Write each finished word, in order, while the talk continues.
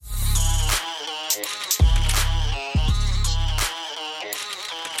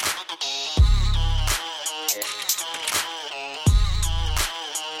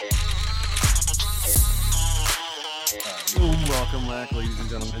Lack, ladies and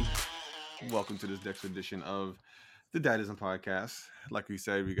gentlemen. Welcome to this Dexter edition of the Dadism Podcast. Like we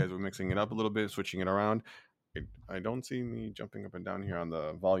said, you guys were mixing it up a little bit, switching it around. I don't see me jumping up and down here on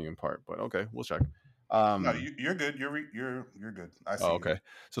the volume part, but okay, we'll check. No, you're good. You're good. I see. Okay.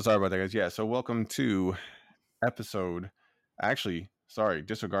 So sorry about that, guys. Yeah. So welcome to episode. Actually, sorry,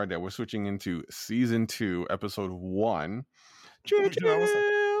 disregard that. We're switching into season 2, episode 1.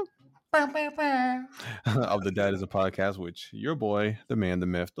 Of the Dad is a Podcast, which your boy, the man, the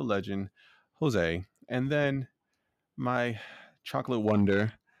myth, the legend, Jose, and then my chocolate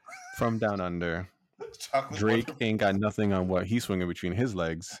wonder from down under, Chocolate Drake wonder. ain't got nothing on what he's swinging between his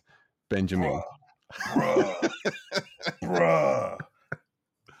legs, Benjamin. Bruh.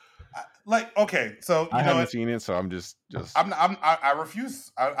 Like, okay, so I haven't seen it, so I'm just. I refuse.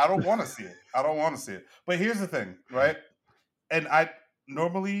 I don't want to see it. I don't want to see it. But here's the thing, right? And I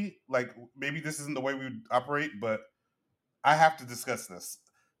normally, like, maybe this isn't the way we would operate, but I have to discuss this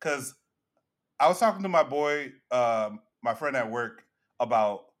because I was talking to my boy, my friend at work,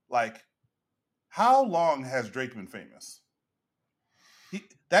 about like how long has Drake been famous?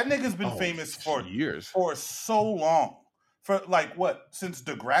 That nigga's been famous for years, for so long. For like what? Since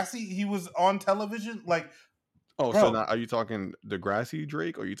Degrassi, he was on television. Like, bro, so now are you talking Degrassi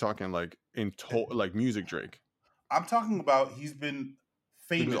Drake, or are you talking like like music Drake? I'm talking about he's been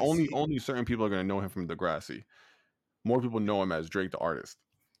famous. Because only certain people are going to know him from Degrassi. More people know him as Drake the artist.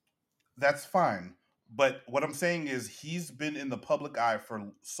 That's fine. But what I'm saying is he's been in the public eye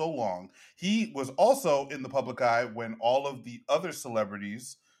for so long. He was also in the public eye when all of the other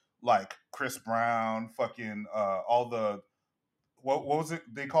celebrities, like Chris Brown, fucking all the what was it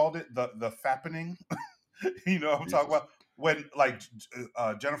they called it, the fappening. You know what I'm talking about? When like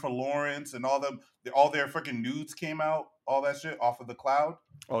Jennifer Lawrence and all their freaking nudes came out, all that shit off of the cloud.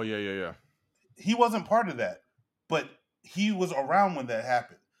 Oh yeah. He wasn't part of that, but he was around when that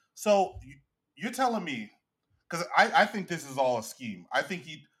happened. So you're telling me, because I think this is all a scheme. I think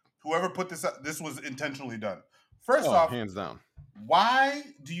whoever put this up, this was intentionally done. First off, hands down. Why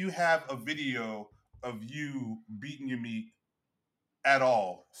do you have a video of you beating your meat at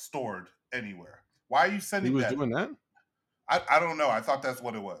all stored anywhere? Why are you sending that? He was doing that? I don't know. I thought that's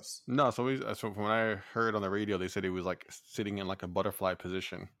what it was. No, so from what I heard on the radio, they said he was like sitting in like a butterfly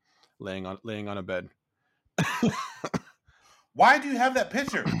position, laying on a bed. Why do you have that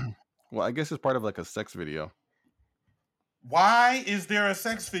picture? Well, I guess it's part of like a sex video. Why is there a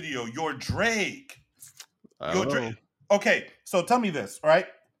sex video? You're Drake. Okay, so tell me this, right?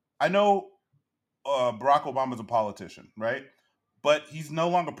 I know Barack Obama's a politician, right? But he's no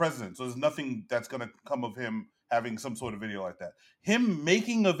longer president, so there's nothing that's going to come of him having some sort of video like that. Him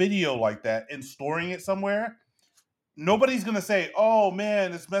making a video like that and storing it somewhere, nobody's going to say, oh,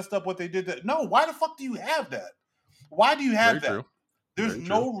 man, it's messed up what they did. No, why the fuck do you have that? Why do you have that? True. There's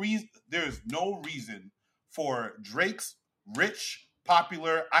no reason for Drake's rich,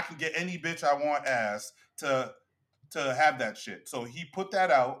 popular, I can get any bitch I want ass to have that shit. So he put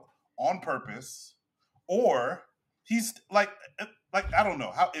that out on purpose, or he's like I don't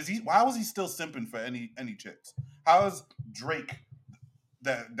know, why was he still simping for any chicks? How is Drake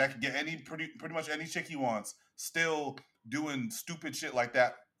that can get any pretty much any chick he wants still doing stupid shit like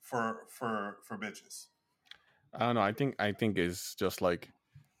that for bitches? I don't know. I think it's just like,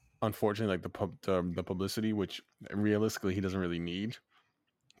 unfortunately, like the publicity, which realistically he doesn't really need,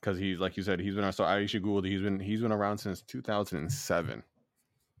 because he's, like you said, he's been. So I actually googled. He's been around since 2007.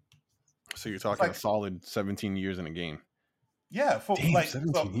 So you're talking like a solid 17 years in a game. Yeah,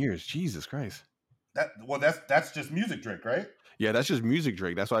 17 years. Jesus Christ. That's just music Drake, right? Yeah, that's just music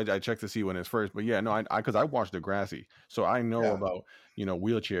Drake. That's why I checked to see when it's first. But yeah, no, because I watched Degrassi, so I know about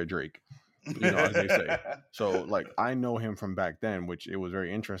wheelchair Drake. As they say. So like I know him from back then, which it was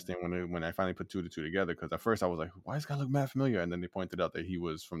very interesting when I finally put 2 to 2 together, because at first I was like, why does this guy look mad familiar? And then they pointed out that he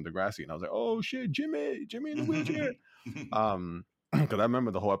was from Degrassi, and I was like, oh shit, Jimmy in the wheelchair. Because I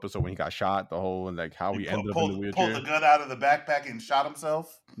remember the whole episode when he got shot, the whole, and like how he ended up in the wheelchair, pulled the gun out of the backpack and shot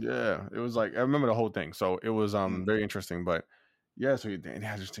himself. Yeah, it was like, I remember the whole thing, so it was very interesting. But yeah, so it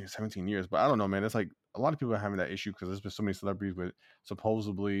has just 17 years. But I don't know, man. It's like a lot of people are having that issue because there's been so many celebrities with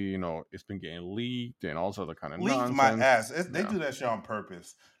supposedly, it's been getting leaked and all sorts of kind of nonsense. My ass. They do that shit on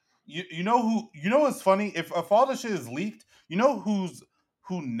purpose. You know what's funny? If all the shit is leaked, who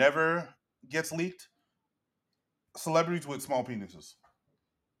never gets leaked? Celebrities with small penises.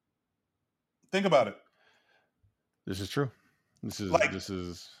 Think about it. This is true. This is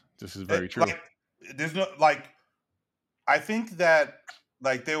very true. Like, there's no I think that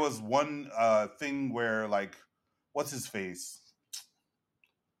there was one thing where what's his face?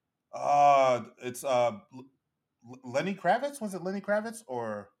 It's Lenny Kravitz? Was it Lenny Kravitz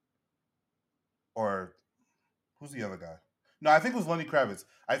or who's the other guy? No, I think it was Lenny Kravitz.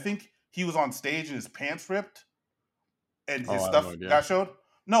 I think he was on stage and his pants ripped and Oh, his I have no stuff idea. got showed.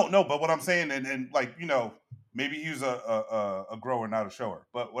 No, but what I'm saying, and like, you know, maybe he was a grower, not a shower.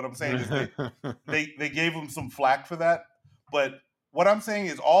 But what I'm saying is they gave him some flack for that. But what I'm saying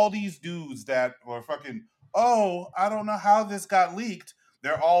is all these dudes that were fucking, oh, I don't know how this got leaked.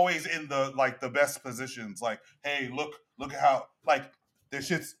 They're always in the like the best positions. Like, hey, look at how like this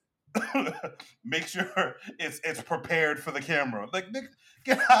shit's make sure it's prepared for the camera. Like, Nick,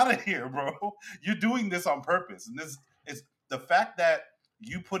 get out of here, bro. You're doing this on purpose. And this is the fact that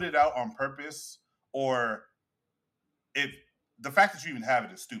you put it out on purpose, or if the fact that you even have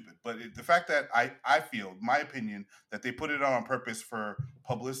it is stupid. But the fact that I feel, my opinion, that they put it out on purpose for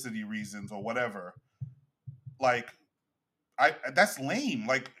publicity reasons or whatever, like that's lame.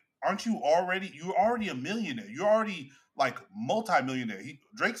 Like, aren't you already? You're already a millionaire. You're already like multi-millionaire.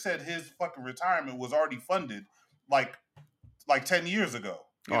 Drake said his fucking retirement was already funded like 10 years ago.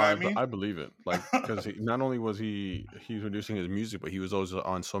 You know what I mean? I believe it. Like, because not only was he's producing his music, but he was also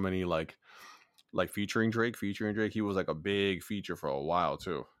on so many like featuring Drake. He was like a big feature for a while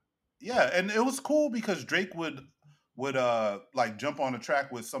too. Yeah, and it was cool because Drake would like jump on a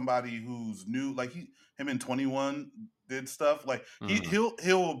track with somebody who's new, like him and 21 did stuff. Like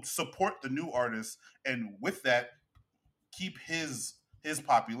he'll support the new artist, and with that keep his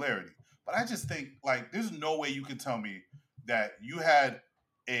popularity. But I just think like there's no way you can tell me that you had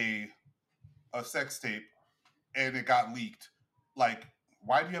a sex tape and it got leaked. Like,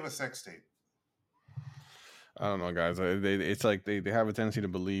 why do you have a sex tape? I don't know, guys. It's like they have a tendency to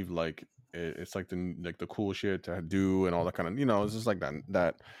believe like it's like the cool shit to do and all that kind of, you know, it's just like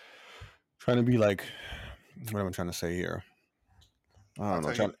that trying to be like, what am I trying to say here? I don't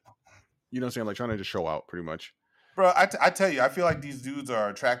know. You know what I'm saying? Like trying to just show out pretty much. Bro, I tell you, I feel like these dudes are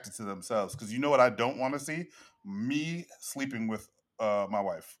attracted to themselves because you know what I don't want to see? Me sleeping with my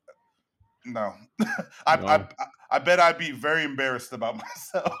wife. No. I bet I'd be very embarrassed about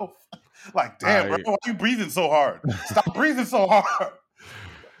myself. Like, damn, bro, why are you breathing so hard? Stop breathing so hard.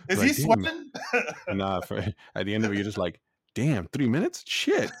 Is like, he sweating? Nah, at the end of it, you're just like, damn, 3 minutes?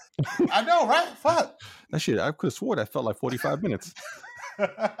 Shit. I know, right? Fuck. That shit, I could have swore that felt like 45 minutes.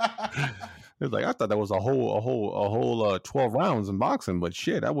 It's like, I thought that was a whole 12 rounds in boxing, but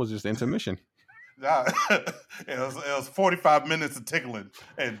shit, that was just intermission. Nah, it was 45 minutes of tickling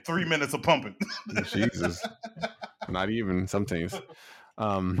and 3 minutes of pumping. Jesus. Not even sometimes.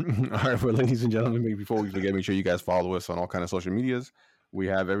 All right, well, ladies and gentlemen, before we forget, make sure you guys follow us on all kind of social medias. We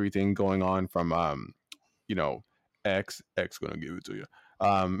have everything going on from you know, X gonna give it to you.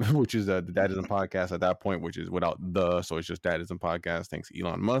 Which is the Dadism Podcast at that point, which is without the, so it's just Dadism Podcast. Thanks,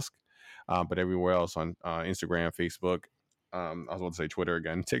 Elon Musk. But everywhere else on Instagram, Facebook, I was about to say Twitter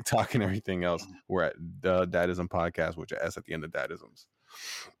again, TikTok, and everything else, we're at the Dadism Podcast, which is S at the end of Dadisms.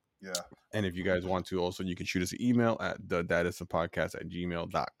 Yeah. And if you guys want to, also, you can shoot us an email at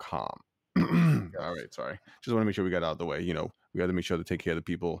thedadismpodcast@gmail.com. All right, sorry. Just want to make sure we got out of the way. You know, we got to make sure to take care of the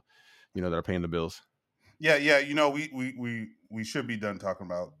people, you know, that are paying the bills. Yeah. You know, we should be done talking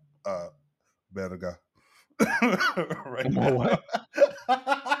about Berga. Right now. What?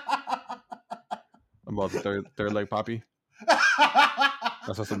 About the third leg poppy.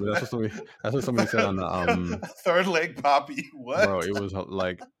 That's what somebody said on the third leg poppy. What? Bro, it was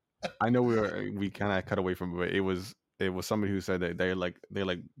like, I know we kind of cut away from it, but it was somebody who said that they like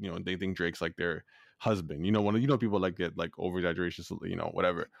you know, they think Drake's like their husband. You know, people like get like over exaggeration, you know,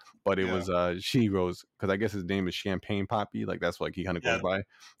 whatever. But it was she goes, because I guess his name is Champagne Poppy, like that's like he kind of goes by.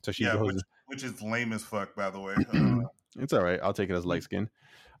 So she goes, which is lame as fuck, by the way. It's all right. I'll take it as light skin.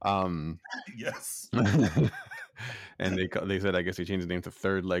 Yes. And they said, I guess they changed the name to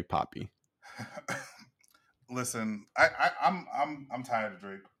Third Leg Poppy. Listen, I'm tired of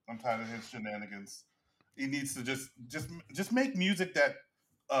Drake. I'm tired of his shenanigans. He needs to just make music that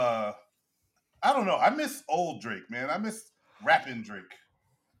I don't know. I miss old Drake, man. I miss rapping Drake.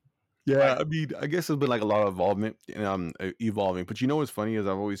 Yeah, I mean, I guess there's been like a lot of evolving. But you know what's funny, as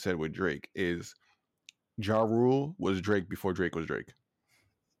I've always said with Drake, is Ja Rule was Drake before Drake was Drake.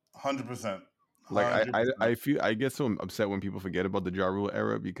 100%. Like I get so upset when people forget about the Ja Rule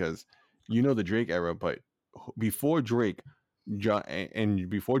era, because you know the Drake era, but before Drake, and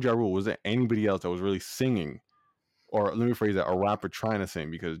before Ja Rule, was there anybody else that was really singing, or let me phrase that, a rapper trying to sing,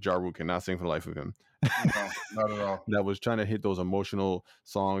 because Ja Rule cannot sing for the life of him. No, not at all. That was trying to hit those emotional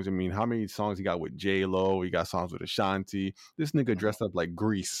songs. I mean, how many songs he got with J-Lo? He got songs with Ashanti. This nigga dressed up like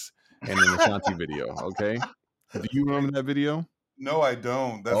Grease in an Ashanti video. Okay, do you remember that video? No, I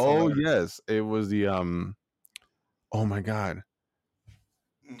don't. That's hilarious. Yes, it was the Oh my god,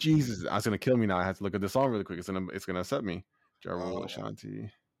 Jesus! It's gonna kill me now. I have to look at the song really quick. It's gonna upset me. Ja Rule,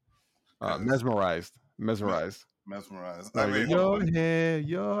 Ashanti, mesmerized. Mesmerized. No, Wait, hold your on. hair,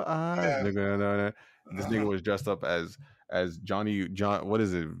 your eyes. Yeah. This nigga was dressed up as John. What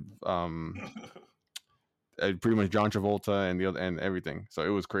is it? Pretty much John Travolta and the other and everything. So it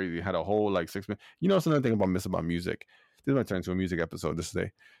was crazy. It had a whole like 6 minutes. You know, it's another thing about miss about music. This might turn into a music episode this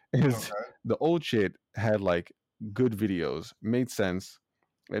day. Is the old shit had like good videos, made sense,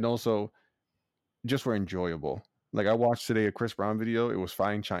 and also just were enjoyable. Like I watched today a Chris Brown video. It was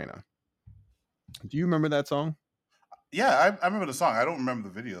Fine China. Do you remember that song? Yeah, I remember the song. I don't remember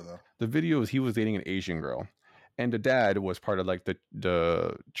the video though. The video is he was dating an Asian girl, and the dad was part of like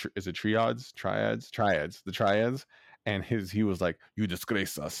is it triads, the triads, and he was like, "You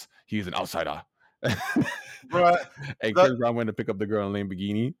disgrace us. He's an outsider." Bruh, and Chris Brown went to pick up the girl in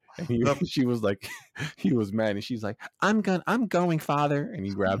Lamborghini, and she was like, he was mad, and she's like, I'm going, father," and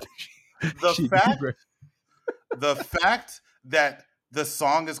he grabbed her. The fact that the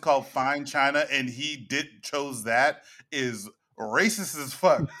song is called Fine China and he chose that is racist as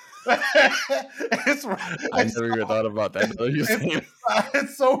fuck. I never even thought about that.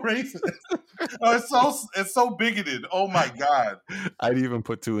 It's so racist. It's so bigoted. Oh my god! I didn't even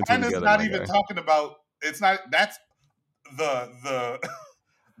put two and two together. And it's not even talking about. It's not. That's the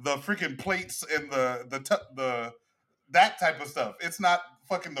freaking plates and the that type of stuff. It's not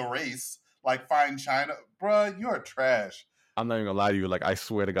fucking the race like Fine China, bruh. You're trash. I'm not even gonna lie to you. Like, I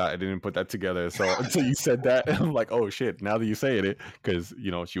swear to God, I didn't put that together. So until you said that, I'm like, oh shit. Now that you say it, because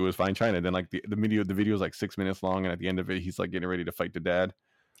you know she was Fine China. Then like the video is like 6 minutes long, and at the end of it, he's like getting ready to fight the dad.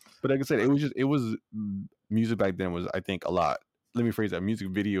 But like I said, it was music back then was, I think, a lot. Let me phrase that. Music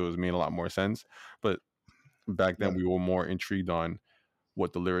videos made a lot more sense, but back then we were more intrigued on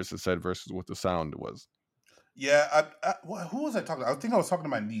what the lyrics said versus what the sound was. Yeah, who was I talking to? I think I was talking to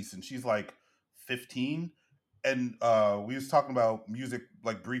my niece, and she's like 15. And we was talking about music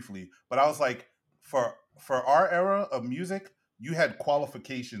like briefly, but I was like, for our era of music, you had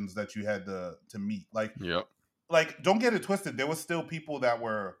qualifications that you had to meet. Like, like don't get it twisted. There was still people that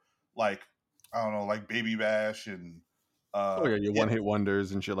were like, I don't know, like Baby Bash and your one hit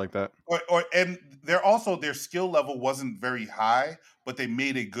wonders and shit like that. And they're also their skill level wasn't very high, but they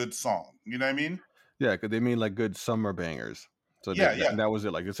made a good song. You know what I mean? Yeah, because they made like good summer bangers. So that was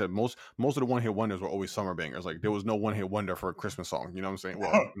it. Like I said, most of the one hit wonders were always summer bangers. Like there was no one hit wonder for a Christmas song. You know what I'm saying?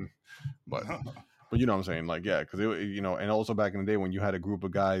 Well, but you know what I'm saying? Like yeah, because you know, and also back in the day when you had a group of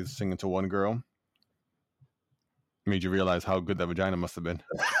guys singing to one girl, made you realize how good that vagina must have been.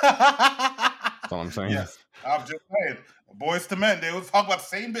 That's all I'm saying. Yes, I'm just saying. Boys to Men, they was talking about the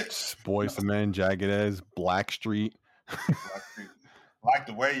same bitch. Boys to Men, Jagged Edge, Blackstreet. Like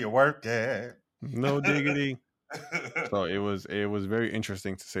the way you work it. No diggity. So it was very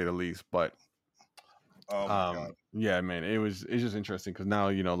interesting to say the least, but yeah, man, it's just interesting because now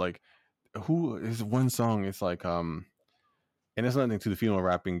you know, like, who is one song? It's like and it's nothing to the female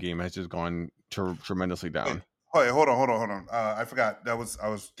rapping game has just gone tremendously down. Wait, hold on. I forgot I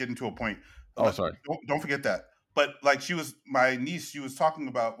was getting to a point. Sorry. Don't forget that. But like my niece, we was talking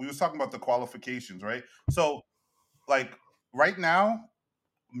about the qualifications, right? So like right now,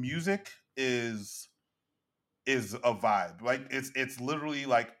 music is a vibe. Like it's literally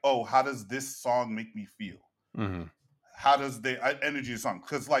like, oh, how does this song make me feel? Mm-hmm. How does the energy of the song?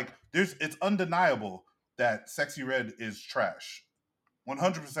 Because like it's undeniable that Sexy Red is trash,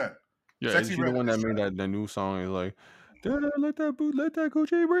 100%. Yeah, Sexy Red, the one that made that new song is like, let that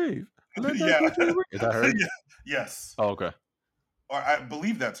Gucci breathe. Let that Gucci breathe. Is that her? Yes. Oh, okay. Or I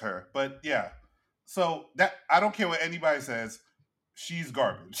believe that's her. But yeah, so that I don't care what anybody says. She's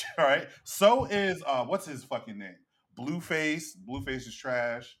garbage, all right? So is what's his fucking name? Blueface. Blueface is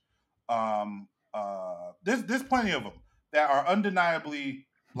trash. There's plenty of them that are undeniably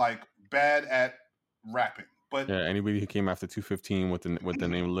like bad at rapping. But yeah, anybody who came after 215 with the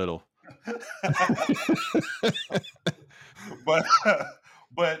name Little. but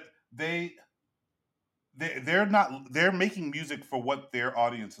they're making music for what their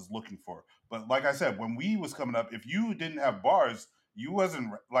audience is looking for. But like I said, when we was coming up, if you didn't have bars, you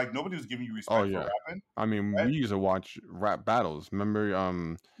wasn't like nobody was giving you respect for rapping. I mean, right? We used to watch rap battles.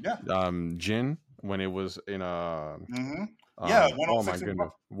 Remember, Jin when it was in oh my goodness,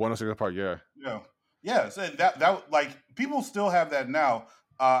 106 Park. Yeah. So that like people still have that now.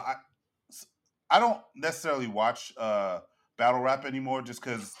 I don't necessarily watch battle rap anymore, just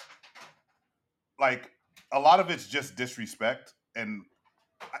because like a lot of it's just disrespect, and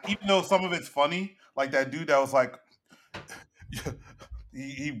even though some of it's funny, like that dude that was like.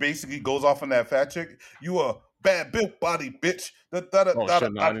 He basically goes off on that fat chick. You a bad built body, bitch. Da, da, da, Oh da,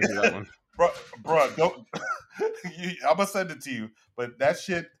 shit! No, I da. didn't see that one. Bro, don't. I'm gonna send it to you, but that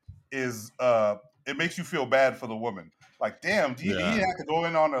shit is it makes you feel bad for the woman. Like, damn, he Yeah, didn't have to go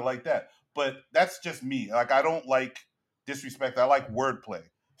in on her like that. But that's just me. Like, I don't like disrespect. I like wordplay.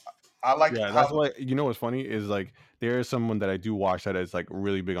 I like yeah. That's how. why you know what's funny is like there is someone that I do watch that is like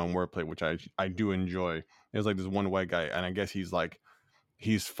really big on wordplay, which I do enjoy. There's like this one white guy, and I guess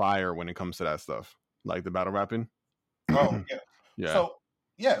he's fire when it comes to that stuff, like the battle rapping. Oh yeah. Yeah, So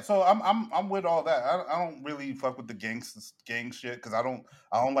yeah, so I'm with all that. I don't really fuck with the gang shit because I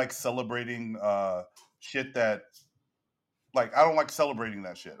don't like celebrating shit that like I don't like celebrating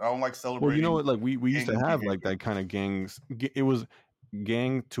that shit. I don't like well, you know celebrating what? Like we used to gang have like behavior. that kind of gangs. It was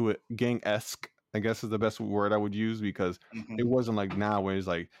gang esque. I guess is the best word I would use because it Hmm. wasn't like now where it's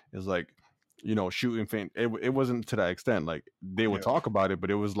like you know shooting faint. It wasn't to that extent. Like they would Yeah. talk about it, but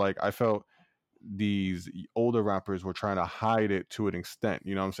it was like I felt these older rappers were trying to hide it to an extent.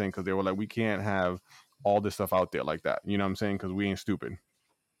 You know what I'm saying? Because they were like, we can't have all this stuff out there like that. You know what I'm saying? Because we ain't stupid.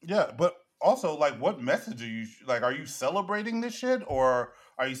 Yeah, but also like what message are you like are you celebrating this shit or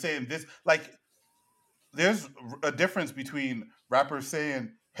are you saying this like there's a difference between rappers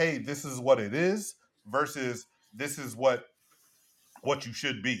saying, "Hey, this is what it is" versus this is what you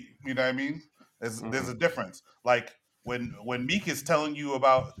should be. You know what I mean? There's Mm-hmm. a difference. Like when Meek is telling you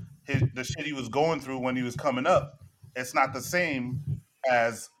about the shit he was going through when he was coming up, it's not the same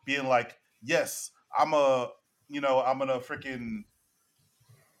as being like, yes, I'm gonna freaking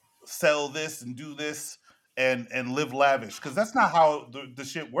sell this and do this and live lavish because that's not how the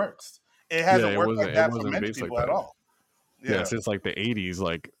shit works. It Yeah, hasn't worked like it that for wasn't many based like people at that. all. Yeah, Yeah. since like the '80s,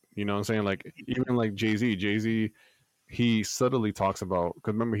 like you know what I'm saying. Like even like Jay Z, he subtly talks about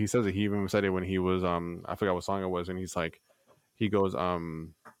because remember he says it. He even said it when he was I forgot what song it was, and he's like he goes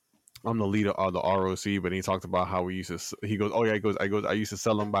I'm the leader of the ROC, but he talked about how we used to. He goes, oh yeah, I used to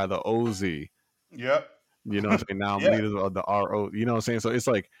sell them by the OZ. Yep. You know what I'm saying? Now I'm Yeah. leader of the RO. You know what I'm saying? So it's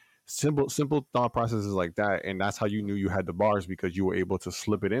like simple thought processes like that, and that's how you knew you had the bars because you were able to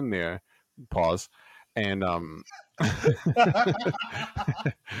slip it in there. Pause, and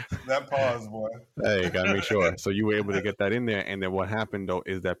That pause, boy. hey, gotta make sure. So you were able to get that in there, and then what happened though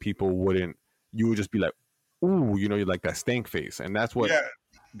is that people wouldn't. You would just be like, ooh, you know, you're like that stank face, and that's what Yeah.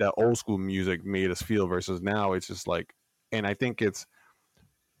 that old school music made us feel. Versus now, it's just like, and I think it's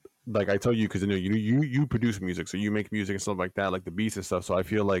like I tell you because you know you produce music, so you make music and stuff like that, like the beats and stuff. So I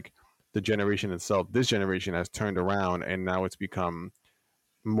feel like the generation itself, this generation has turned around, and now it's become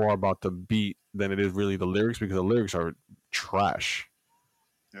more about the beat than it is really the lyrics because the lyrics are trash.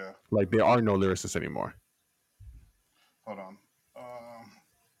 Yeah. Like there are no lyricists anymore. Hold on.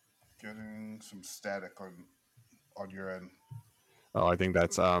 Getting some static on your end. Oh, I think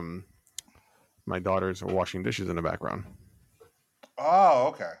that's my daughter's washing dishes in the background. Oh,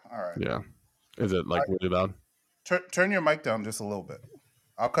 okay. All right. Yeah, is it All like right. really loud? Turn your mic down just a little bit.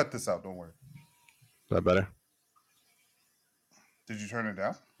 I'll cut this out. Don't worry. Is that better? Did you turn it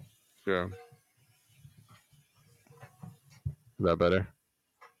down? Yeah, is that better?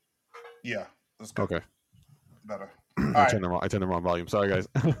 Yeah. That's good. Okay. Better. All right. I turned the wrong volume. Sorry, guys.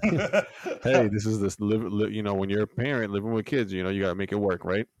 Hey, this is this you know, when you're a parent living with kids, you know, you gotta make it work,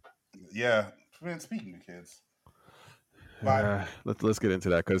 right? Yeah. Man, speaking of kids, but Let's get into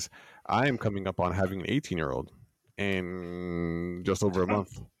that because I am coming up on having an 18-year-old in just over a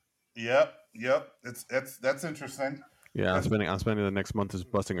month. yep. That's interesting. Yeah, That's I'm spending the next month is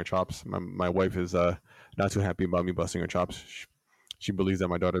busting her chops. My wife is not too happy about me busting her chops. She believes that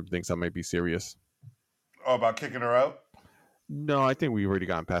my daughter thinks I might be serious. all about kicking her out. No, I think we've already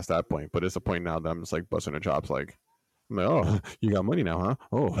gotten past that point, but it's a point now that I'm just like busting her chops. Like, I'm like, oh, you got money now, huh?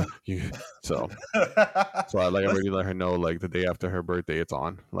 Oh, you so I like Let's already let her know like the day after her birthday it's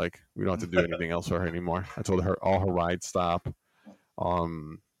on. Like we don't have to do anything else for her anymore. I told her all her rides stop.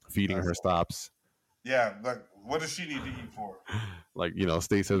 Um, feeding that's her stops. yeah. Like, what does she need to eat for? Like you know,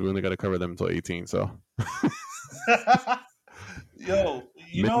 state says we only got to cover them until 18. So Yo,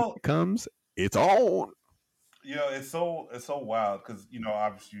 midnight comes, it's on. it's so wild because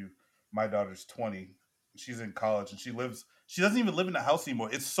obviously my daughter's 20, she's in college and she doesn't even live in the house anymore.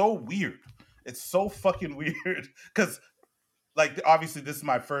 It's so weird. It's so fucking weird because like obviously this is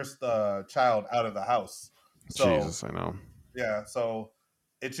my first child out of the house, so Jesus, I know. yeah, so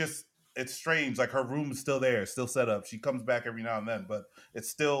it's strange. Like her room is still there, still set up. She comes back every now and then, but it's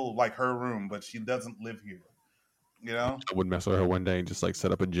still like her room, but she doesn't live here. You know? I would mess with her one day and just like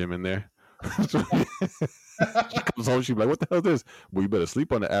set up a gym in there. So she comes home, she's like, "What the hell is this?" Well, you better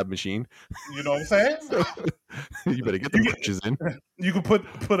sleep on the ab machine. You know what I'm saying? You better get the crutches in. You can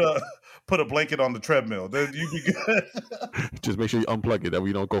put a blanket on the treadmill. Then you be good. Just make sure you unplug it that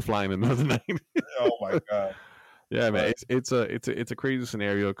we don't go flying another night. Oh my god. Yeah, man, But, it's a crazy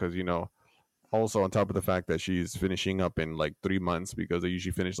scenario because also on top of the fact that she's finishing up in like 3 months because they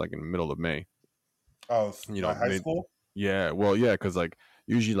usually finish like in the middle of May. oh, You like know, high school. yeah, well, yeah, because like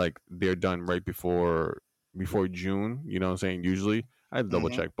usually like they're done right before June. You know what I'm saying? Usually, I had to double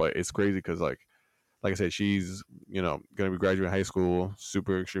Hmm. check, but it's crazy because like I said, she's gonna be graduating high school.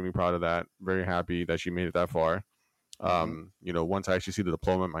 Super extremely proud of that. Very happy that she made it that far. Hmm. Once I actually see the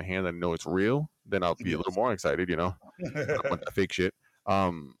diploma in my hand and know it's real, then I'll be a little Yes. more excited. I don't want that fake shit.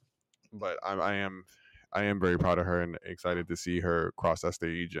 Um, but I am very proud of her and excited to see her cross that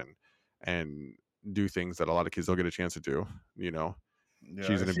stage and do things that a lot of kids don't get a chance to do. You know, Yeah.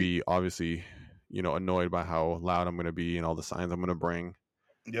 she's gonna be obviously annoyed by how loud I'm gonna be and all the signs I'm gonna bring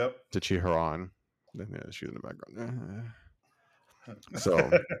Yep. to cheer her on. Then yeah, she's in the background. So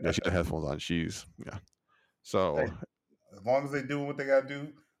yeah, she had headphones on. She's yeah. Hey, So as long as they doing what they gotta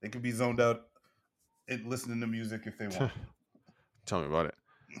do, they can be zoned out and listening to music if they want. tell me about it.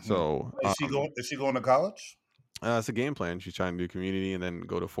 So Is she going? Is she going to college? it's a game plan. She's trying to do community and then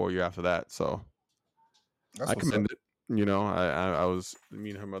go to 4 year after that. So That's I what's up. commend it. I was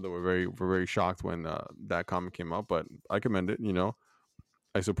me and her mother were very shocked when that comment came out, but I commend it.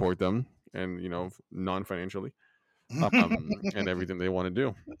 I support them and non financially, and everything they want to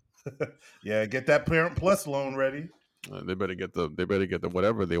do. Yeah, get that Parent Plus loan ready. They better get the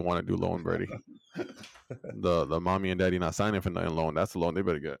whatever they want to do loan ready. The mommy and daddy not signing for nothing loan. That's the loan they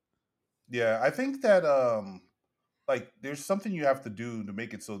better get. Yeah, I think that like there's something you have to do to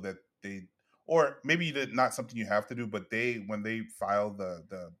make it so that they, or maybe not something you have to do, but they when they file the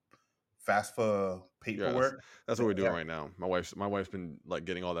FAFSA Yeah, that's paperwork, that's what they we're doing have, right now. My wife's been like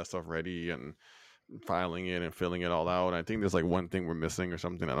getting all that stuff ready and filing it and filling it all out. And I think there's like one thing we're missing or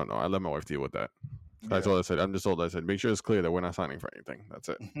something. I don't know. I let my wife deal with that. That's yeah. all I said. I'm just told. I said make sure it's clear that we're not signing for anything. That's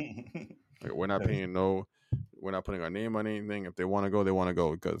it. Like, we're not paying no. We're not putting our name on anything. If they want to go, they want to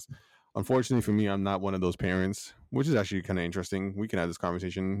go. Because unfortunately for me, I'm not one of those parents. Which is actually kind of interesting. We can have this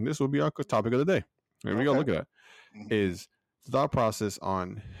conversation. This will be our topic of the day. Here we go. Okay. Look at that. Is the thought process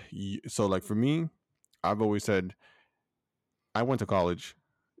on. So like for me, I've always said I went to college,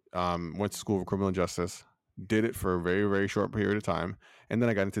 went to school for criminal justice, did it for a very, very short period of time, and then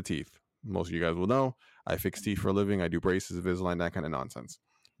I got into teeth. Most of you guys will know I fix teeth for a living. I do braces, Invisalign, that kind of nonsense.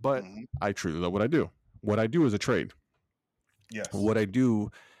 But Mhm. I truly love what I do. What I do is a trade. Yes. What I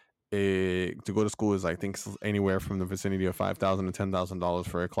do to go to school is I think anywhere from the vicinity of $5,000 to $10,000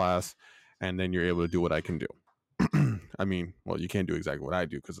 for a class, and then you're able to do what I can do. I mean, well, you can't do exactly what I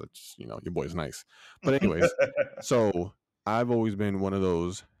do because it's your boy's nice. But anyways, so I've always been one of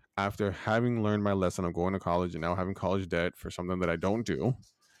those. After having learned my lesson of going to college and now having college debt for something that I don't do,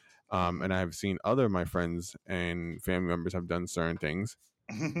 and I have seen other of my friends and family members have done certain things.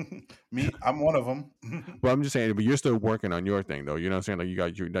 Me, I'm one of them. But I'm just saying, but you're still working on your thing though. You know what I'm saying?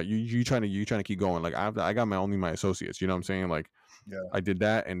 Like you trying to keep going. Like I got my associates. You know what I'm saying? Like Yeah. I did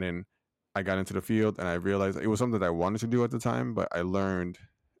that, and then I got into the field, and I realized it was something that I wanted to do at the time, but I learned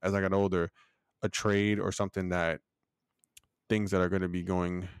as I got older a trade or something that things that are going to be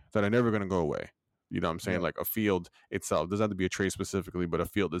going that are never going to go away. You know what I'm saying? Yeah. Like a field itself doesn't have to be a trade specifically, but a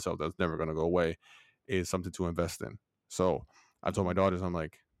field itself that's never going to go away is something to invest in. So I told my Mhm. daughters, I'm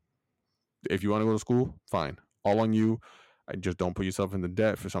like, if you want to go to school, fine, all on you. I just don't put yourself in the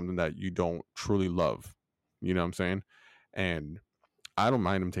debt for something that you don't truly love. You know what I'm saying? And I don't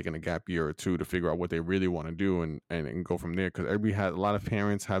mind them taking a gap year or two to figure out what they really want to do and go from there. Because everybody has a lot of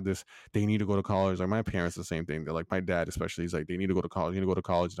parents have this. They need to go to college. Like my parents, the same thing. They're like my dad, especially. He's like they need to go to college. You need to go to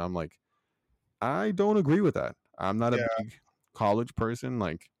college. And I'm like, I don't agree with that. I'm not a Yeah. big college person.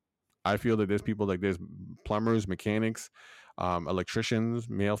 Like I feel that there's people like there's plumbers, mechanics, electricians,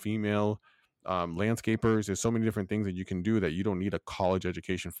 male, female, landscapers. There's so many different things that you can do that you don't need a college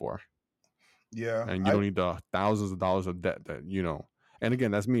education for, Yeah. and you don't need the thousands of dollars of debt that And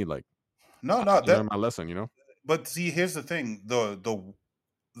again, that's me. Like No, I no, had to learn that my lesson. but see, here's the thing.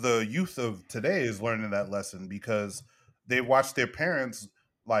 The youth of today is learning that lesson because they watch their parents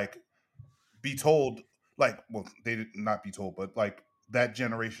like be told, like, well, they did not be told, but like that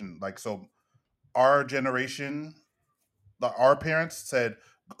generation, like, so our generation, our parents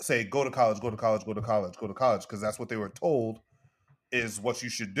say go to college, go to college, go to college, go to college, because that's what they were told is what you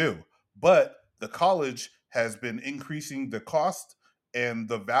should do. But the college has been increasing the cost, and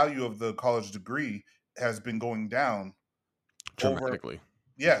the value of the college degree has been going down over Dramatically.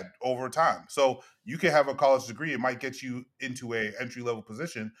 Yeah, over time. So you can have a college degree. It might get you into a entry level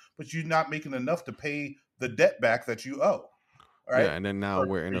position, but you're not making enough to pay the debt back that you owe. Yeah, Right? and then now For,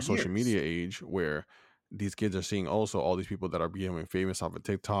 we're in for a social years. media age where these kids are seeing also all these people that are becoming famous off of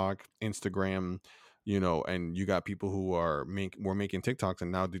TikTok, Instagram, and you got people who were making TikToks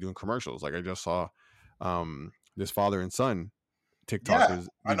and now they're doing commercials. Like I just saw this father and son Yeah, TikTokers.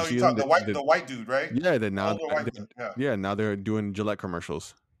 I Did you know you see them? talk the white dude, right? Yeah, they're The now older white dude. Yeah. yeah, now they're doing Gillette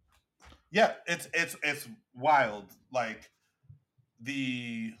commercials. Yeah, it's wild. Like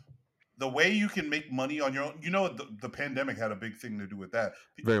the the way you can make money on your own. The pandemic had a big thing to do with that.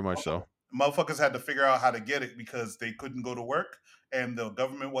 Very much so. Motherfuckers had to figure out how to get it because they couldn't go to work and the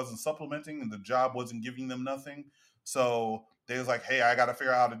government wasn't supplementing and the job wasn't giving them nothing. So they was like, hey, I got to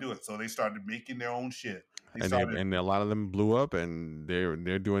figure out how to do it. So they started making their own shit. They And started. a lot of them blew up, and they're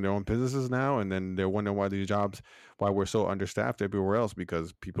doing their own businesses now. And then they're wondering why we're so understaffed everywhere else,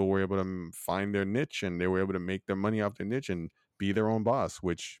 because people were able to find their niche and they were able to make their money off their niche and be their own boss,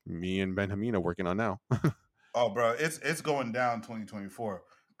 which me and Ben Hameen are working on now. Oh, bro, it's going down 2024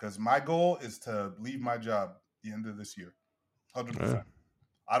 because my goal is to leave my job the end of this year, 100%. Yeah.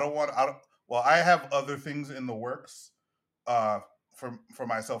 I don't want. I don't. Well, I have other things in the works, uh, for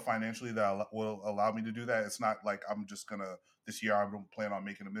myself financially that will allow me to do that. It's not like I'm just gonna this year. I don't plan on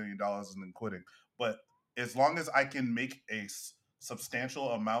making $1 million and then quitting. But as long as I can make a substantial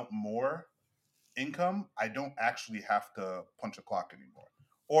amount more income, I don't actually have to punch a clock anymore.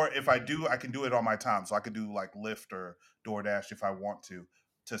 Or if I do, I can do it on my time. So I could do like Lyft or DoorDash if I want to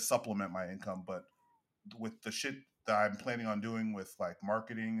supplement my income. But with the shit that I'm planning on doing with like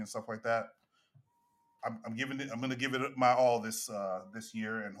marketing and stuff like that, I'm going to give it my all this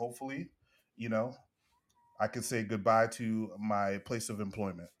year, and hopefully, you know, I can say goodbye to my place of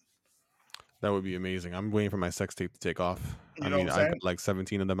employment. That would be amazing. I'm waiting for my sex tape to take off. You I know what mean, I'm I've saying? got like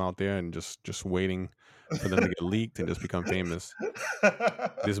 17 of them out there and just waiting for them to get leaked and just become famous.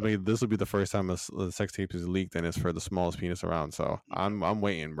 This will be the first time a sex tape is leaked and it's for the smallest penis around. So I'm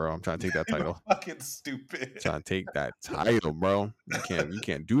waiting, bro. I'm trying to take that You're title. fucking stupid. Trying to take that title, bro. You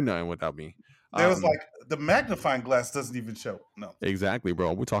can't do nothing without me. There was like the magnifying glass doesn't even show. No. Exactly,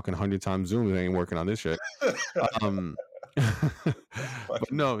 bro. We're talking 100 times Zoom. They ain't working on this shit. But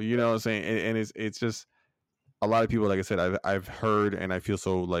no, you know what I'm saying, and it's just a lot of people. Like I said, I've heard, and I feel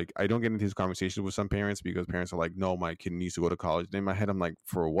so like I don't get into these conversations with some parents because parents are like, "No, my kid needs to go to college." And in my head, I'm like,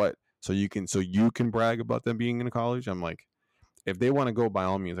 "For what? So you can brag about them being in college?" I'm like, if they want to go, by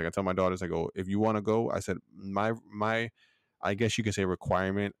all means. Like I tell my daughters, I go, if you want to go, I said my I guess you could say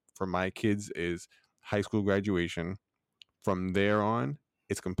requirement for my kids is high school graduation. From there on,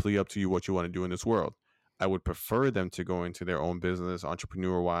 it's completely up to you what you want to do in this world. I would prefer them to go into their own business,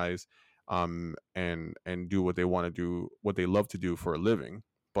 entrepreneur wise, and do what they want to do, what they love to do for a living.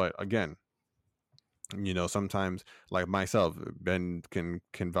 But again, sometimes like myself, Ben can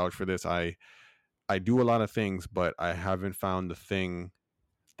vouch for this. I do a lot of things, but I haven't found the thing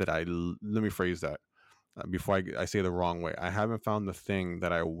that let me phrase that before I say the wrong way. I haven't found the thing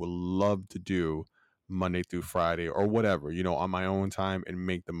that I would love to do Monday through Friday or whatever, on my own time and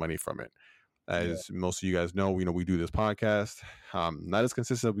make the money from it. As most of you guys know, we do this podcast. Not as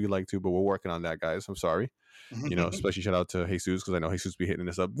consistent as we like to, but we're working on that, guys. I'm sorry. Especially shout out to Jesus, because I know Jesus be hitting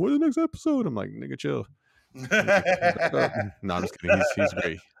this up. What's the next episode? I'm like, nigga, chill. Back up. No, I'm just kidding. He's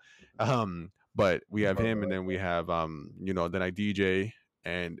great. But we have him, and then we have then I DJ,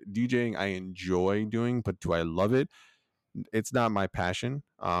 and DJing I enjoy doing, but do I love it? It's not my passion.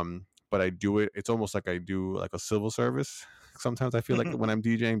 But I do it. It's almost like I do like a civil service. Sometimes I feel like when I'm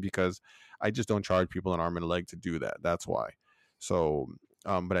DJing, because I just don't charge people an arm and a leg to do that. That's why. So,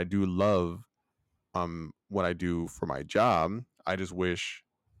 but I do love what I do for my job. I just wish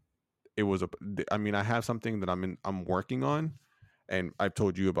it was I mean, I have something that I'm working on, and I've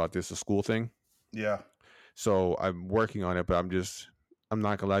told you about this, the school thing. Yeah. So I'm working on it, but I'm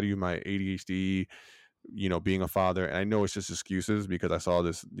not gonna lie to you, my ADHD, being a father, and I know it's just excuses because I saw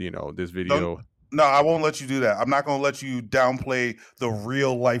this, this video. No, I won't let you do that. I'm not going to let you downplay the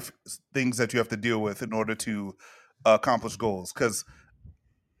real life things that you have to deal with in order to accomplish goals. Because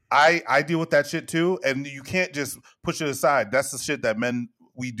I deal with that shit too, and you can't just push it aside. That's the shit that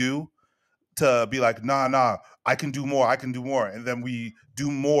we do to be like, nah, I can do more, and then we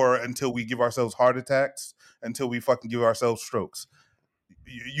do more until we give ourselves heart attacks, until we fucking give ourselves strokes.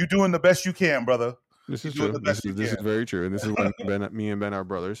 You doing the best you can, brother. This is true. This is very true. And this is when me and Ben are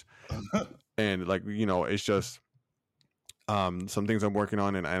brothers. And like, it's just some things I'm working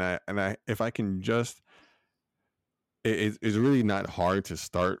on, and I if I can just it's really not hard to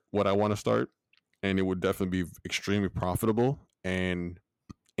start what I want to start, and it would definitely be extremely profitable. And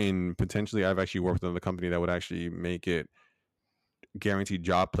and potentially I've actually worked with another company that would actually make it guaranteed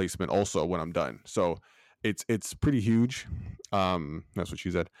job placement also when I'm done. So it's pretty huge. That's what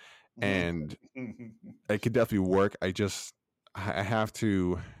she said, and it could definitely work. I have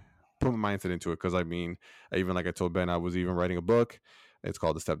to put my mindset into it because I mean, even like I told Ben, I was even writing a book. It's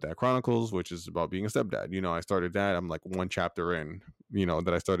called The Stepdad Chronicles, which is about being a stepdad. You know, I started that. I'm like one chapter in. You know,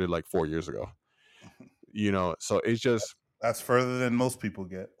 that I started like 4 years ago. You know, so it's just that's further than most people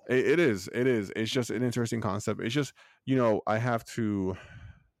get. it is. It is. It's just an interesting concept. It's just, you know, I have to,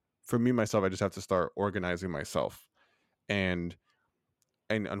 for me myself, I just have to start organizing myself, and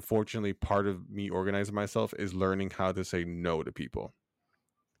unfortunately, part of me organizing myself is learning how to say no to people.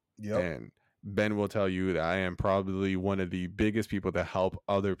 Yep. And Ben will tell you that I am probably one of the biggest people to help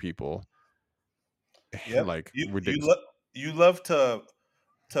other people. Yep. Like ridiculous. You love to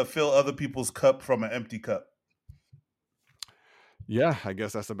fill other people's cup from an empty cup. Yeah, I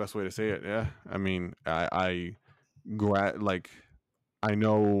guess that's the best way to say it. Yeah, I mean, like I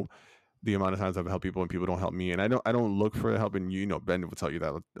know the amount of times I've helped people and people don't help me, and I don't look for the help. And you know, Ben will tell you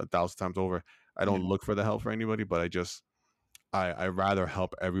that 1,000 times over. I don't look for the help for anybody, but I rather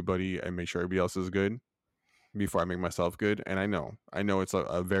help everybody and make sure everybody else is good before I make myself good. And I know it's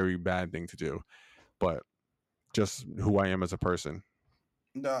a very bad thing to do, but just who I am as a person.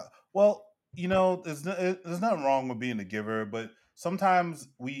 Well, you know, there's nothing wrong with being a giver, but sometimes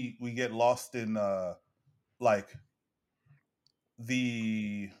we get lost in like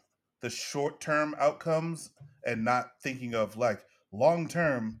the short term outcomes and not thinking of like long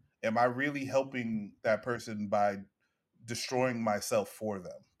term. Am I really helping that person by destroying myself for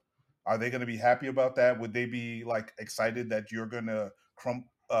them? Are they going to be happy about that? Would they be like excited that you're going to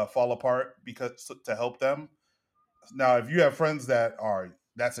fall apart because to help them? Now, if you have friends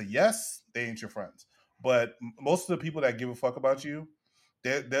that's a yes, they ain't your friends. But most of the people that give a fuck about you,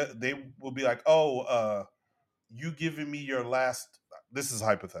 they will be like, oh, you giving me your last. This is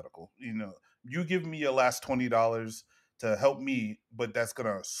hypothetical. You know, you give me your last $20 to help me, but that's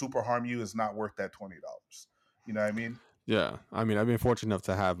gonna super harm you. Is not worth that $20. You know what I mean? Yeah, I mean, I've been fortunate enough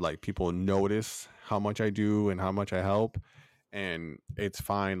to have like people notice how much I do and how much I help, and it's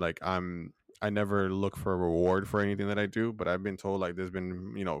fine. Like I never look for a reward for anything that I do, but I've been told like there's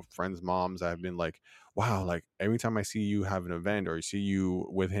been friends' moms that have been like, wow, like every time I see you have an event or see you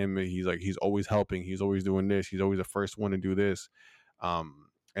with him, he's always helping, he's always doing this, he's always the first one to do this, and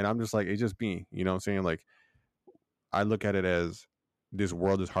I'm just like, it's just me, you know what I'm saying? Like I look at it as this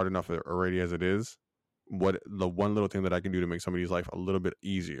world is hard enough already as it is. What the one little thing that I can do to make somebody's life a little bit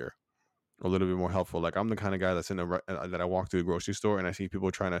easier, a little bit more helpful. Like I'm the kind of guy that's that I walk to the grocery store and I see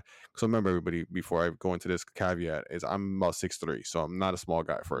people trying to. So remember, everybody, before I go into this caveat, is I'm about 6'3", so I'm not a small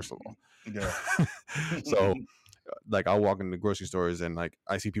guy. First of all, Yeah. so like I'll walk into the grocery stores and like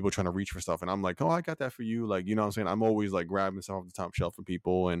I see people trying to reach for stuff and I'm like, oh, I got that for you. Like, you know what I'm saying? I'm always like grabbing stuff off the top shelf for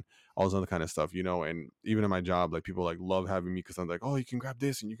people and all this other kind of stuff, you know. And even in my job, like people like love having me because I'm like, oh, you can grab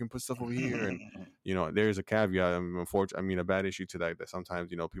this and you can put stuff over here. And you know, there's a caveat. I mean, a bad issue to that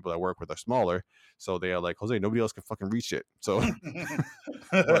sometimes, you know, people that I work with are smaller, so they are like, Jose, nobody else can fucking reach it. So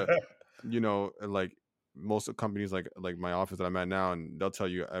but you know, like most of companies like my office that I'm at now, and they'll tell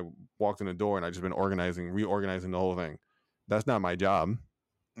you I walked in the door and I just been reorganizing the whole thing. That's not my job.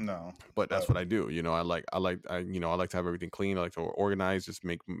 No, but that's what I do. You know, I like I like to have everything clean. I like to organize, just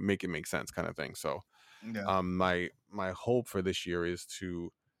make it make sense, kind of thing. So, yeah, my hope for this year is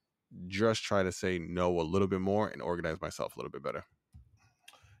to just try to say no a little bit more and organize myself a little bit better.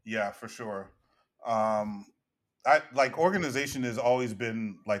 yeah, for sure. I like organization has always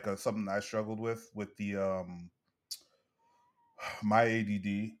been like something I struggled with the my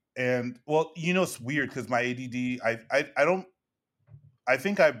ADD. And well, you know, it's weird because my ADD, I don't, I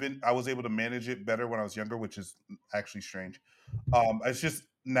think I was able to manage it better when I was younger, which is actually strange. It's just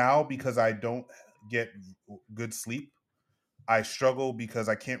now because I don't get good sleep, I struggle because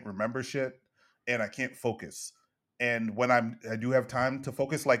I can't remember shit and I can't focus. And when I do have time to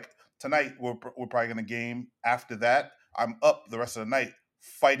focus, like tonight, we're probably gonna game. After that, I'm up the rest of the night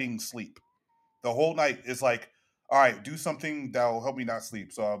fighting sleep. The whole night is like, all right, do something that'll help me not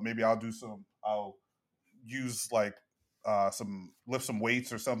sleep. So maybe I'll use like some lift some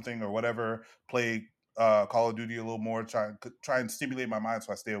weights or something or whatever. Play Call of Duty a little more. Try and stimulate my mind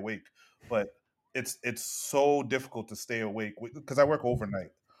so I stay awake. But it's so difficult to stay awake because I work overnight.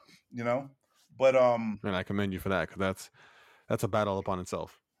 You know, but And I commend you for that because that's a battle upon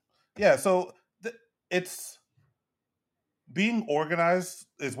itself. yeah. So it's being organized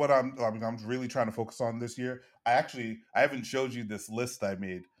is what I'm really trying to focus on this year. I haven't showed you this list I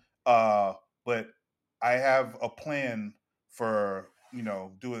made, but I have a plan for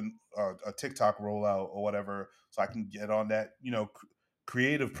doing a TikTok rollout or whatever, so I can get on that,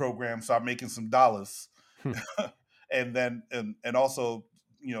 creative program, start making some dollars, and then and also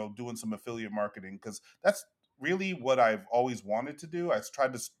doing some affiliate marketing, because that's really what I've always wanted to do. I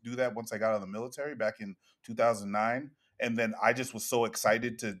tried to do that once I got out of the military back in 2009, and then I just was so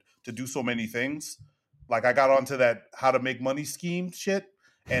excited to do so many things. Like I got onto that how to make money scheme shit,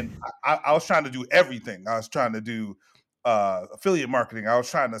 and I was trying to do everything. I was trying to do affiliate marketing. I was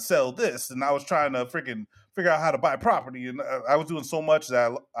trying to sell this, and I was trying to freaking figure out how to buy property, and I was doing so much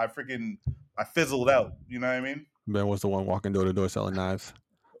that I fizzled out. You know what I mean? Ben was the one walking door to door selling knives.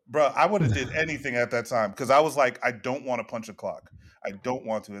 Bro, I would have did anything at that time, because I was like, I don't want to punch a clock. I don't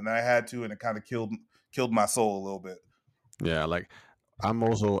want to, and I had to, and it kind of killed my soul a little bit. Yeah, like I'm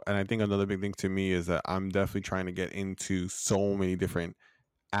also, and I think another big thing to me is that I'm definitely trying to get into so many different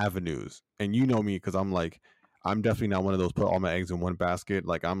avenues. And you know me, because I'm definitely not one of those put all my eggs in one basket.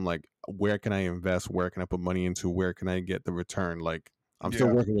 Like I'm like, where can I invest? Where can I put money into? Where can I get the return? Like I'm still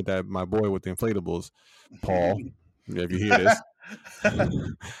Yeah. working with that my boy with the inflatables, Paul. If you hear this,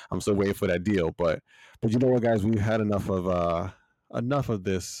 I'm still waiting for that deal. But you know what, guys, we've had enough of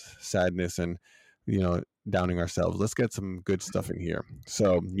this sadness and downing ourselves. Let's get some good stuff in here.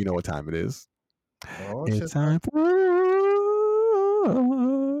 So you know what time it is. Oh shit! It's time for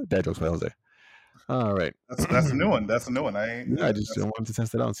dad jokes by Jose. All right. That's a new one. That's a new one. I ain't. Yeah, I just wanted to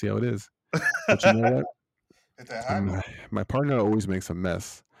test it out and see how it is. But you know what? Hit that high note. My partner always makes a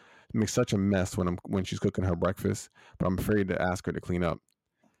mess. Makes such a mess when she's cooking her breakfast, but I'm afraid to ask her to clean up.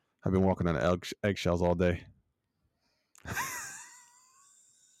 I've been walking on eggshells all day.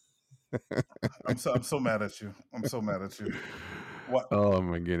 I'm so mad at you. I'm so mad at you. What? Oh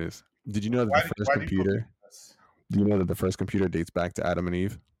my goodness! Did you know that the first computer? Do you know that the first computer dates back to Adam and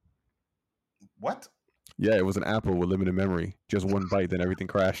Eve? What? Yeah, it was an apple with limited memory. Just one bite, then everything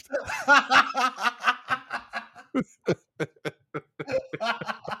crashed.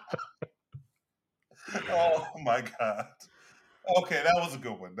 Oh my god. Okay, that was a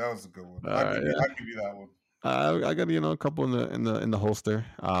good one. That was a good one. I'll give you that one. I got a couple in the holster.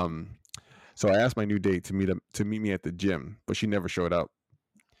 So I asked my new date to meet me at the gym, but she never showed up.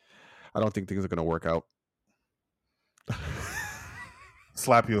 I don't think things are gonna work out.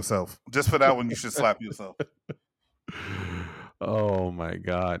 Slap yourself. Just for that one, you should slap yourself. Oh my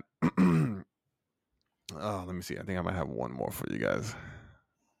god. Oh, let me see. I think I might have one more for you guys.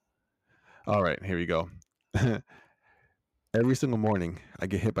 All right, here we go. Every single morning, I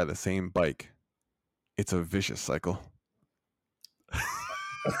get hit by the same bike. It's a vicious cycle. I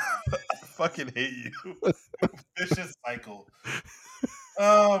fucking hate you. Vicious cycle.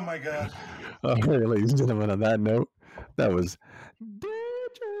 Oh my god. All right, ladies and gentlemen, on that note, that was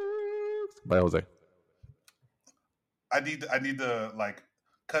by Jose. I need to like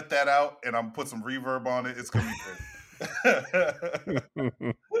cut that out, and I'm put some reverb on it. It's gonna be good.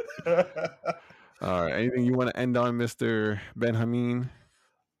 All right. Anything you want to end on, Mr. Benjamin?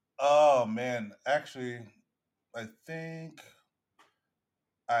 Oh man, actually, I think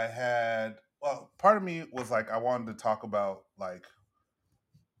I had. Well, part of me was like, I wanted to talk about like,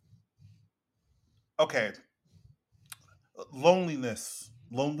 loneliness,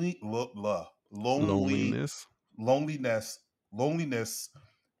 loneliness.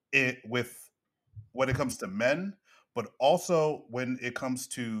 With when it comes to men, but also when it comes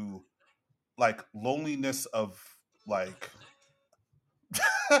to like loneliness of like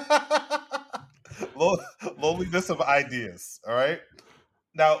loneliness of ideas. All right.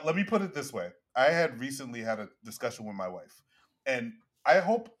 Now, let me put it this way. I had recently had a discussion with my wife, and I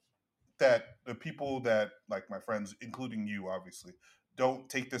hope that the people that, like my friends, including you, obviously, don't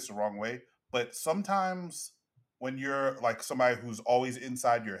take this the wrong way. But sometimes when you're like somebody who's always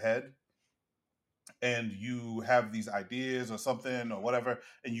inside your head and you have these ideas or something or whatever,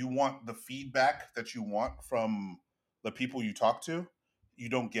 and you want the feedback that you want from the people you talk to, you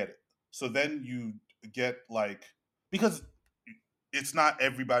don't get it. So then you get like, because it's not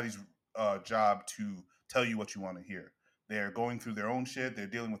everybody's job to tell you what you want to hear. They're going through their own shit. They're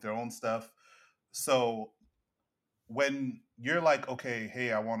dealing with their own stuff. So when you're like, okay,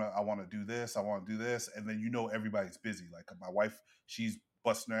 hey, I wanna do this, I want to do this, and then everybody's busy. Like my wife, she's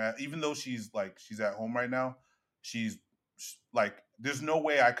busting her ass, even though she's at home right now. She's like, there's no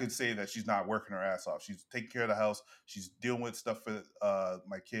way I could say that she's not working her ass off. She's taking care of the house. She's dealing with stuff for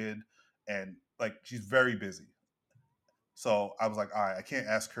my kid, and like she's very busy. So I was like, all right, I can't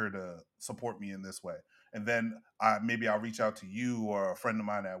ask her to support me in this way. And then maybe I'll reach out to you or a friend of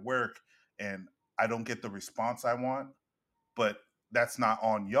mine at work, and I don't get the response I want. But that's not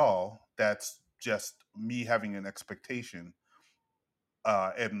on y'all. That's just me having an expectation.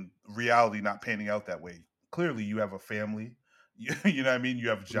 and reality not panning out that way. Clearly, you have a family. You know what I mean? You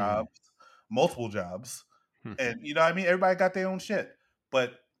have Mm. jobs, multiple jobs, Hmm. and you know what I mean? Everybody got their own shit.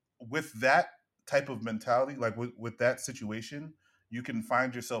 But with that type of mentality, like with that situation, you can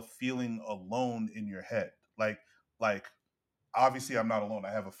find yourself feeling alone in your head. Like obviously I'm not alone.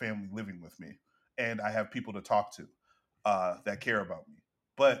 I have a family living with me and I have people to talk to that care about me.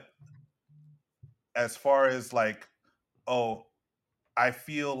 But as far as like, oh, I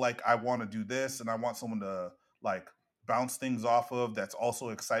feel like I want to do this and I want someone to like bounce things off of that's also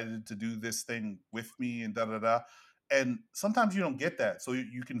excited to do this thing with me and da da da. And sometimes you don't get that. So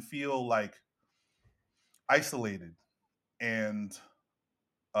you can feel like isolated and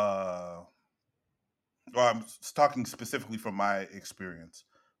uh well, I'm talking specifically from my experience,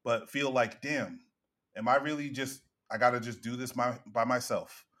 but feel like, damn, am I really just? I gotta just do this by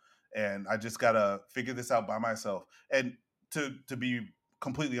myself, and I just gotta figure this out by myself. And to be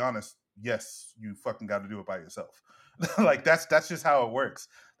completely honest, yes, you fucking got to do it by yourself. Like that's just how it works.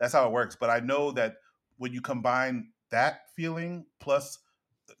 That's how it works. But I know that when you combine that feeling plus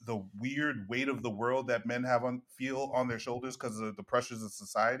the weird weight of the world that men have on feel on their shoulders because of the pressures of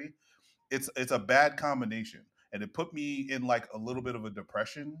society, it's a bad combination, and it put me in like a little bit of a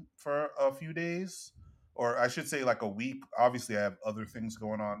depression for a few days, or I should say like a week. Obviously, I have other things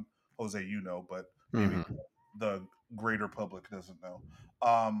going on, Jose, you know, but maybe Hmm. the greater public doesn't know.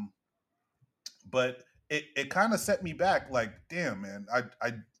 Um, but it kind of set me back. Like, damn, man,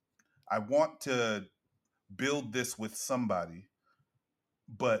 I want to build this with somebody,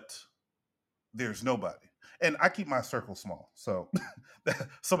 but there's nobody, and I keep my circle small, so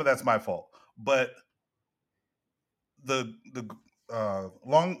some of that's my fault, but the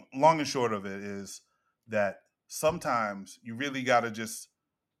long and short of it is that sometimes you really got to just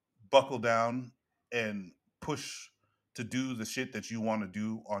buckle down and push to do the shit that you want to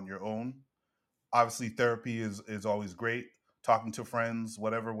do on your own. Obviously, therapy is always great, talking to friends,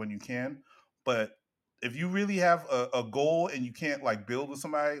 whatever, when you can. But if you really have a goal and you can't like build with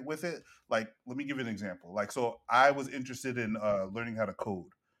somebody with it, like let me give you an example. Like, so I was interested in learning how to code.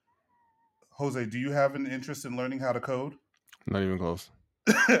 Jose, do you have an interest in learning how to code? Not even close.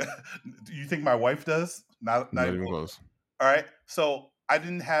 Do you think my wife does? Not Not even even close. close. All right. So I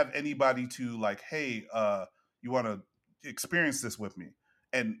didn't have anybody to like, hey, you want to experience this with me?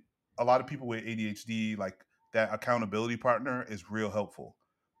 And a lot of people with ADHD, like that accountability partner is real helpful.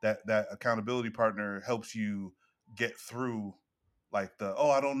 That accountability partner helps you get through like the,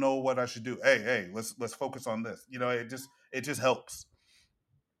 oh, I don't know what I should do. Hey, let's focus on this. You know, it just helps.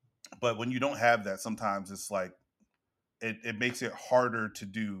 But when you don't have that, sometimes it's like it makes it harder to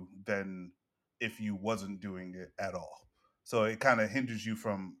do than if you wasn't doing it at all. So it kind of hinders you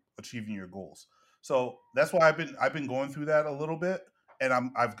from achieving your goals. So that's why I've been going through that a little bit, and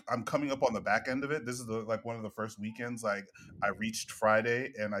I'm coming up on the back end of it. This is like one of the first weekends like I reached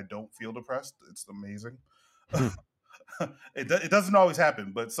Friday and I don't feel depressed. It's amazing. Hmm. It doesn't always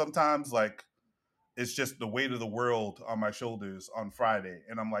happen, but sometimes like it's just the weight of the world on my shoulders on Friday,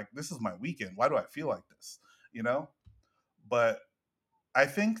 and I'm like, this is my weekend. Why do I feel like this? You know, but I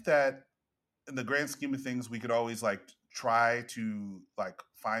think that in the grand scheme of things, we could always like try to like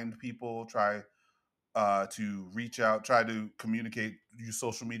find people, try to reach out, try to communicate, use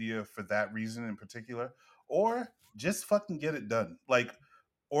social media for that reason in particular, or just fucking get it done. Like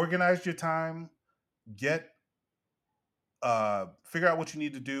organize your time, get figure out what you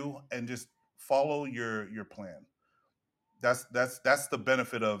need to do, and just follow your plan. That's the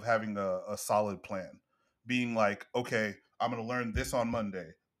benefit of having a solid plan. Being like, okay, I'm gonna learn this on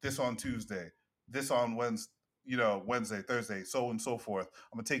Monday, this on Tuesday, this on Wednesday, Wednesday, Thursday, so and so forth.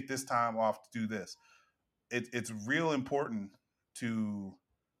 I'm gonna take this time off to do this. It's real important to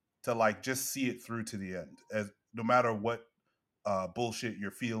like just see it through to the end, as no matter what bullshit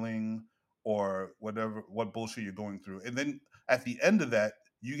you're feeling or whatever what bullshit you're going through, and then at the end of that,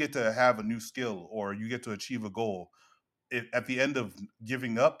 you get to have a new skill or you get to achieve a goal. At the end of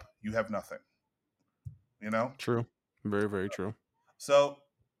giving up, you have nothing, you know? True. Very, very true. So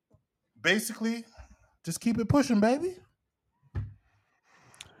basically, just keep it pushing, baby.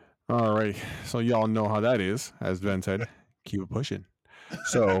 All right. So y'all know how that is, as Ben said. Keep it pushing.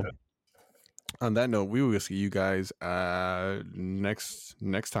 So on that note, we will see you guys next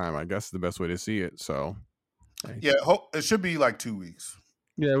time. I guess is the best way to see it. So hey. Yeah, it should be like 2 weeks.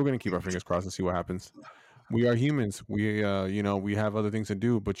 Yeah, we're gonna keep our fingers crossed and see what happens. We are humans. We have other things to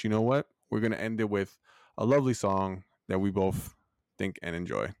do, but you know what? We're gonna end it with a lovely song that we both think and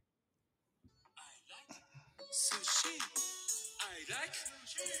enjoy. Sushi. I like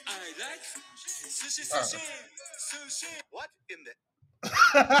sushi. Uh, Sushi. Sushi. What in the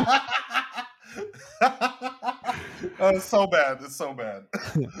It's so bad. It's so bad.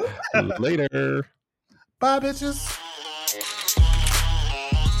 Later. Bye, bitches.